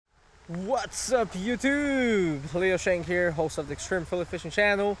What's up YouTube? Leo Shank here, host of the Extreme Fillet Fishing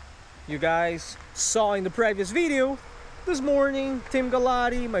channel. You guys saw in the previous video, this morning Tim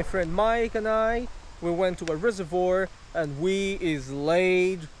Galati, my friend Mike and I, we went to a reservoir and we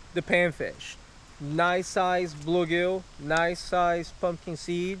laid the panfish. Nice size bluegill, nice size pumpkin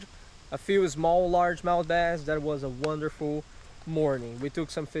seed, a few small largemouth bass. That was a wonderful morning. We took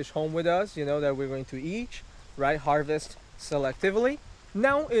some fish home with us, you know, that we're going to eat, right? Harvest selectively.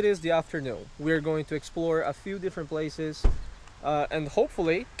 Now it is the afternoon. We're going to explore a few different places and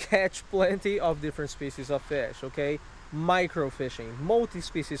hopefully catch plenty of different species of fish, okay? Micro fishing,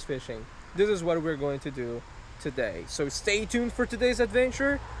 multi-species fishing. This is what we're going to do today. So stay tuned for today's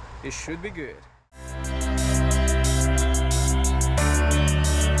adventure. It should be good.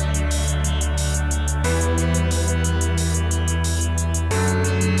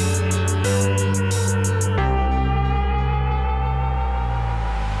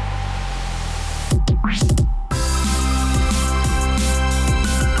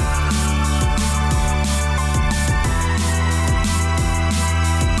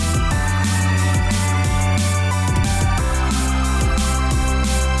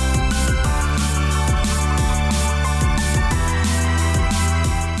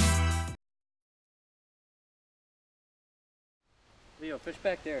 Leo, fish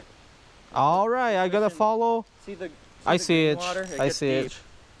back there. All right, I gotta follow. I see it. I see it.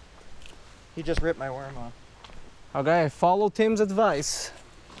 He just ripped my worm off. Okay, follow Tim's advice.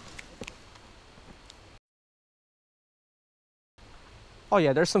 Oh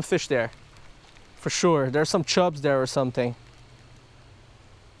yeah, there's some fish there. For sure. There's some chubs there or something.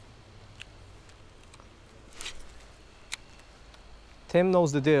 Tim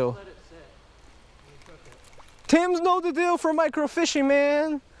knows the deal. Tim's know the deal for microfishing,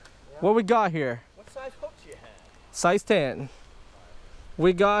 man. Yeah. What we got here? What size hooks you have? Size 10.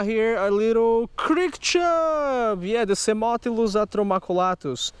 We got here a little creek chub. Yeah, the Semotilus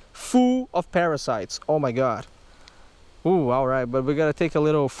atromaculatus, full of parasites. Oh my God. Ooh, all right, but we gotta take a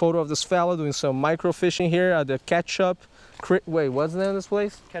little photo of this fella doing some microfishing here at the Ketchup Creek. Wait, what's the name of this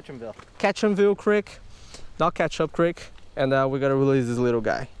place? Ketchumville. Ketchumville Creek, not Ketchup Creek. And we gotta release this little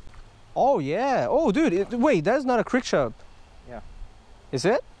guy. Oh yeah. Oh dude, wait, that's not a creek chub. Yeah. Is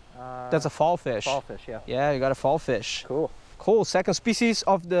it? That's a fall fish. Fall fish, yeah. Yeah, you got a fall fish. Cool. Cool. Second species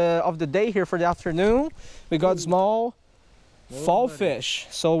of the day here for the afternoon. We got small fall fish.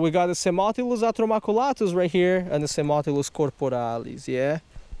 So we got the Semotilus atromaculatus right here and the Semotilus corporalis. Yeah,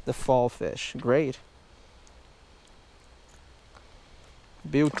 the fall fish. Great.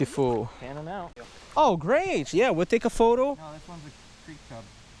 Beautiful. Panning out. Oh, great. Yeah, we'll take a photo. No, this one's a creek chub.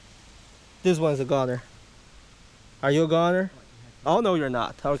 This one's a goner. Are you a goner? Oh, no, you're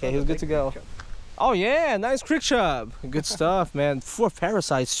not. Okay, he's good to go. Oh, yeah, nice creek chub. Good stuff, man. 4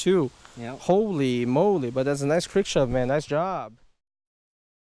 parasites, too. Yeah. Holy moly, but that's a nice creek chub, man. Nice job.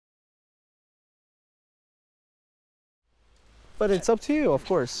 But it's up to you, of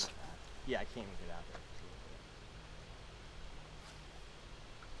course. Yeah, I can't even get out there.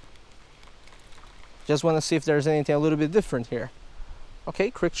 Just want to see if there's anything a little bit different here.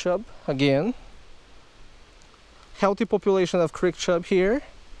 Okay, creek chub again. Healthy population of creek chub here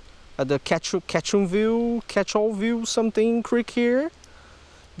at the Ketchumville something creek here.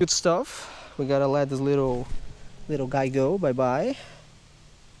 Good stuff. We gotta let this little guy go. Bye bye.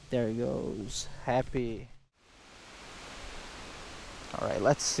 There he goes. Happy. All right,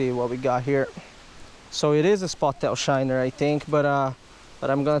 let's see what we got here. So it is a spot-tail shiner, I think, but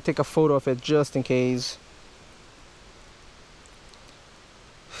I'm gonna take a photo of it just in case.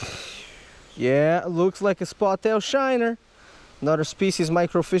 Yeah, looks like a spot-tail shiner. Another species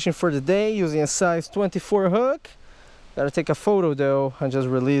microfishing for the day using a size 24 hook. Gotta take a photo though and just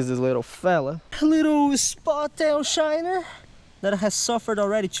release this little fella. A little spot-tail shiner that has suffered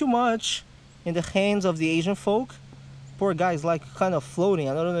already too much in the hands of the Asian folk. Poor guy's like kind of floating.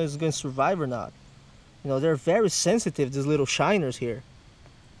 I don't know if he's gonna survive or not. You know, they're very sensitive, these little shiners here.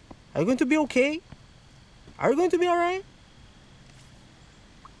 Are you going to be okay? Are you going to be alright?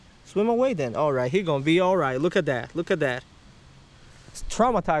 Swim away then. Alright, he's gonna be alright. Look at that. Look at that. It's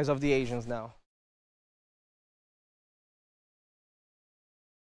traumatized of the Asians now.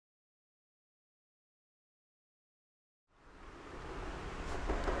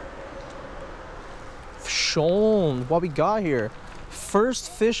 Sean, what we got here? First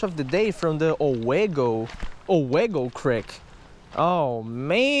fish of the day from the Owego Creek. Oh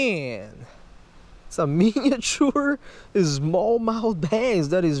man. It's a miniature smallmouth bass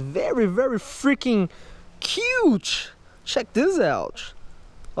that is very, very freaking cute. Check this out.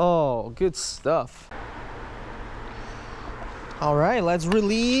 Oh, good stuff. All right, let's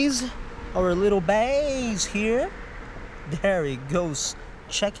release our little bass here. There it goes.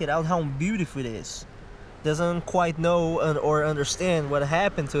 Check it out how beautiful it is. Doesn't quite know or understand what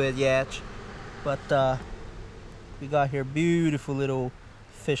happened to it yet, but we got here beautiful little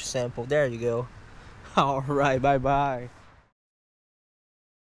fish sample. There you go. All right, bye bye.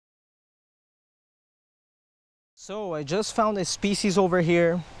 So I just found a species over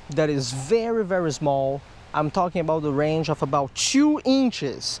here that is very, very small. I'm talking about the range of about 2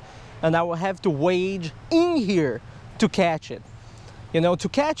 inches, and I will have to wade in here to catch it. You know, to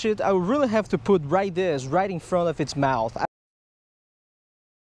catch it, I would really have to put right in front of its mouth.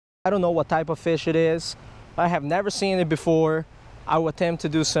 I don't know what type of fish it is. I have never seen it before. I will attempt to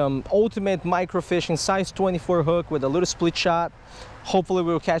do some ultimate microfishing size 24 hook with a little split shot. Hopefully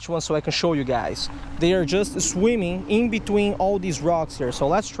we'll catch one so I can show you guys. They are just swimming in between all these rocks here. So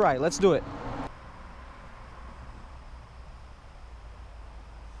let's try, let's do it.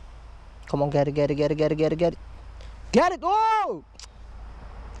 Come on, get it, get it, get it, get it, get it, get it. Get it! Oh!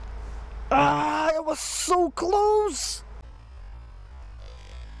 Ah, it was so close!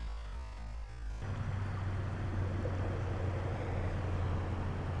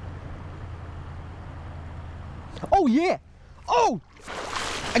 Oh yeah! Oh!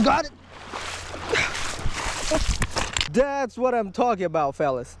 I got it! That's what I'm talking about,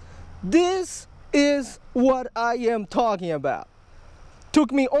 fellas. This is what I am talking about.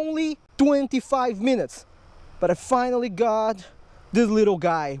 Took me only 25 minutes, but I finally got this little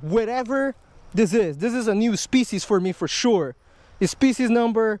guy. Whatever this is a new species for me for sure. It's species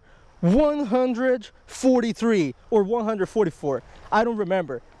number 143 or 144. I don't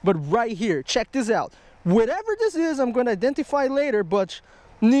remember, but right here, check this out. Whatever this is, I'm gonna identify later, but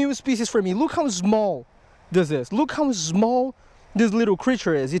new species for me. Look how small this is. Look how small this little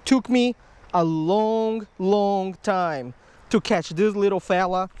creature is. It took me a long time to catch this little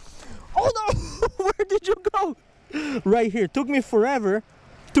fella. Oh no! Where did you go? Right here. Took me forever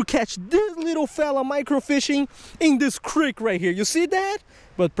to catch this little fella microfishing in this creek right here. You see that?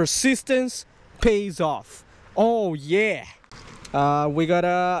 But persistence pays off. Oh yeah. We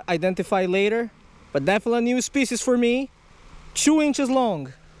gotta identify later, but definitely a new species for me. 2 inches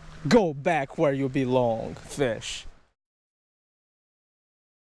long. Go back where you belong, fish.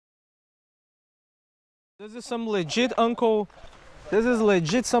 This is some legit Uncle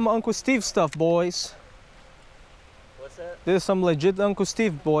Steve stuff, boys. What's that? This is some legit Uncle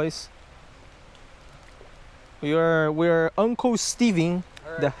Steve, boys. We're Uncle Steving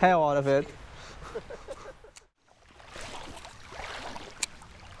the hell out of it.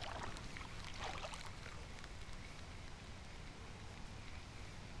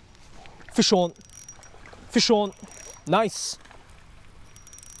 Fish on. Fish on. Nice.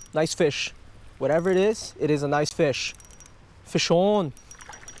 Nice fish. Whatever it is a nice fish. Fish on.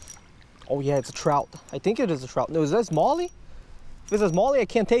 Oh yeah, it's a trout. I think it is a trout. No, is that a smallie? If it's a smallie, I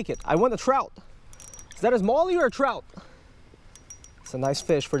can't take it. I want a trout. Is that a smallie or a trout? It's a nice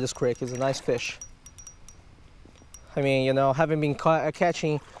fish for this creek. It's a nice fish. I mean, you know, haven't been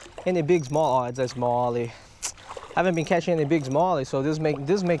catching any big small. Oh, it's a smallie. Haven't been catching any big smallie, so this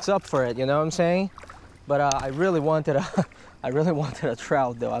makes up for it. You know what I'm saying? But I really wanted a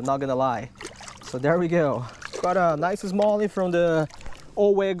trout though. I'm not gonna lie. So there we go. Got a nice smallie from the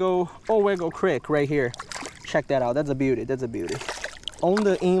Owego Creek right here. Check that out. That's a beauty. That's a beauty. On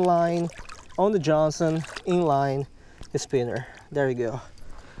the inline, on the Johnson inline spinner. There you go.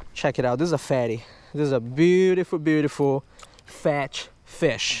 Check it out. This is a fatty. This is a beautiful, beautiful fat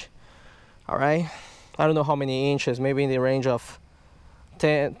fish. All right. I don't know how many inches. Maybe in the range of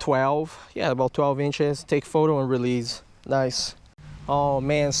 10, 12. Yeah, about 12 inches. Take photo and release. Nice. Oh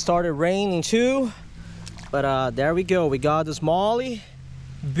man, started raining too. But there we go. We got the smallie.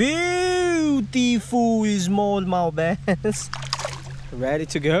 Beautiful smallmouth bass. Ready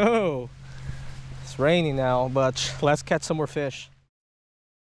to go. It's raining now, but let's catch some more fish.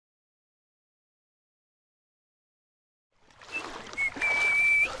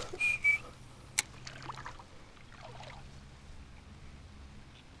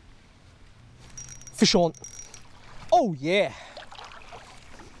 Fish on. Oh yeah.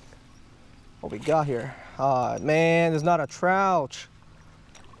 What we got here? Man, there's not a trout.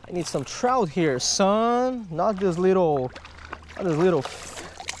 I need some trout here, son. Not this little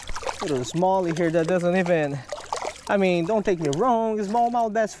smallie here that doesn't even. I mean, don't take me wrong.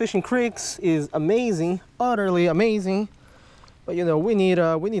 Smallmouth bass fishing creeks is amazing, utterly amazing. But you know, we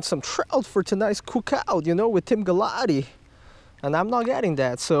need some trout for tonight's cookout. You know, with Tim Galati, and I'm not getting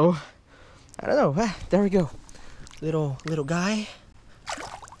that. So I don't know. There we go. Little guy.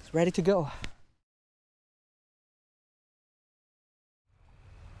 It's ready to go.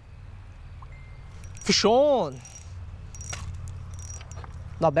 Fish on.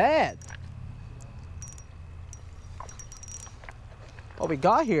 Not bad. What we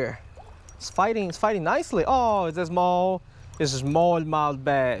got here? It's fighting nicely. Oh, it's a smallmouth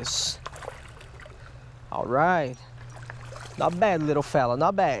bass. All right. Not bad, little fella,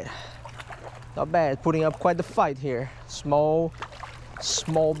 not bad. Not bad, putting up quite the fight here. Smallmouth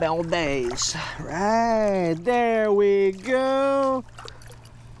bass. Right, there we go.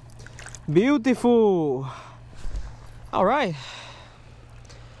 Beautiful. All right.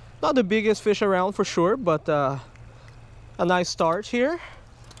 Not the biggest fish around for sure, but a nice start here.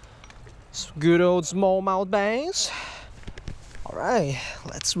 Good old smallmouth bass. All right,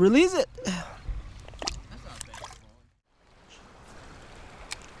 let's release it.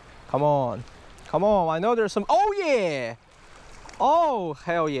 Come on, come on. I know there's some. Oh yeah. Oh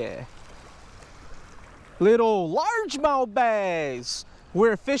hell yeah. Little largemouth bass.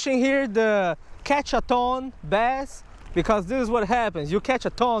 We're fishing here the Catatonk bass because this is what happens. You catch a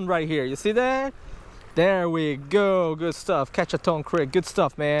ton right here. You see that? There we go. Good stuff. Catatonk Creek. Good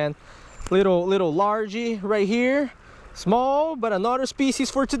stuff, man. Little largie right here. Small, but another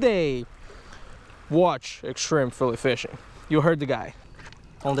species for today. Watch Extreme Philly Fishing. You heard the guy.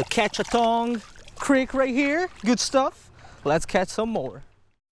 On the Catatonk Creek right here. Good stuff. Let's catch some more.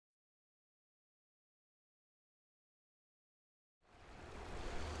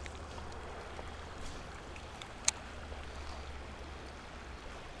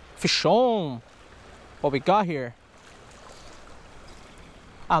 Fish on. What we got here?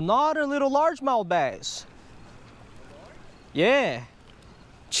 Another little largemouth bass. Yeah.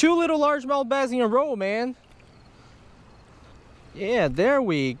 2 little largemouth bass in a row, man. Yeah, there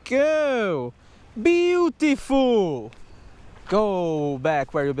we go. Beautiful. Go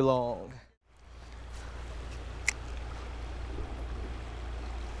back where you belong.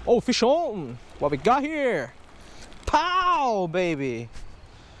 Oh, fish on. What we got here? Pow, baby.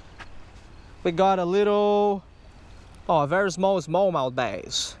 We got a little, a very small smallmouth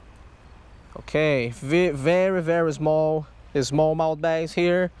bass. Okay, very small smallmouth bass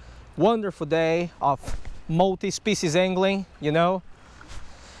here. Wonderful day of multi-species angling, you know.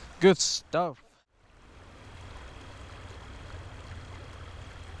 Good stuff.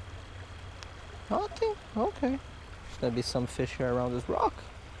 Okay. There's gonna be some fish here around this rock,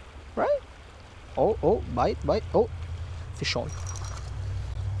 right? Oh, bite. Oh, fish on.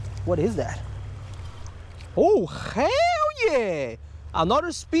 What is that? Oh, hell yeah!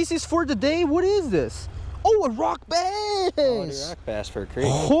 Another species for the day. What is this? Oh, a rock bass! Oh, the rock bass for a creek.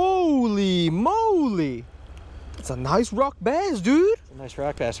 Holy moly! It's a nice rock bass, dude. It's a nice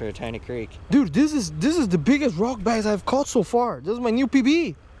rock bass for a tiny creek. Dude, this is the biggest rock bass I've caught so far. This is my new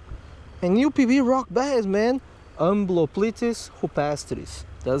PB. A new PB rock bass, man. Umblopletis rupestris.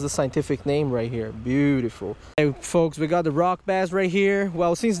 That's the scientific name right here. Beautiful. Hey, folks, we got the rock bass right here.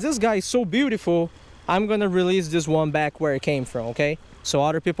 Well, since this guy is so beautiful, I'm gonna release this one back where it came from, okay? So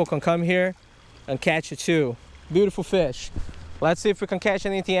other people can come here and catch it too. Beautiful fish. Let's see if we can catch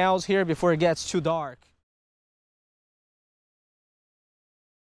anything else here before it gets too dark.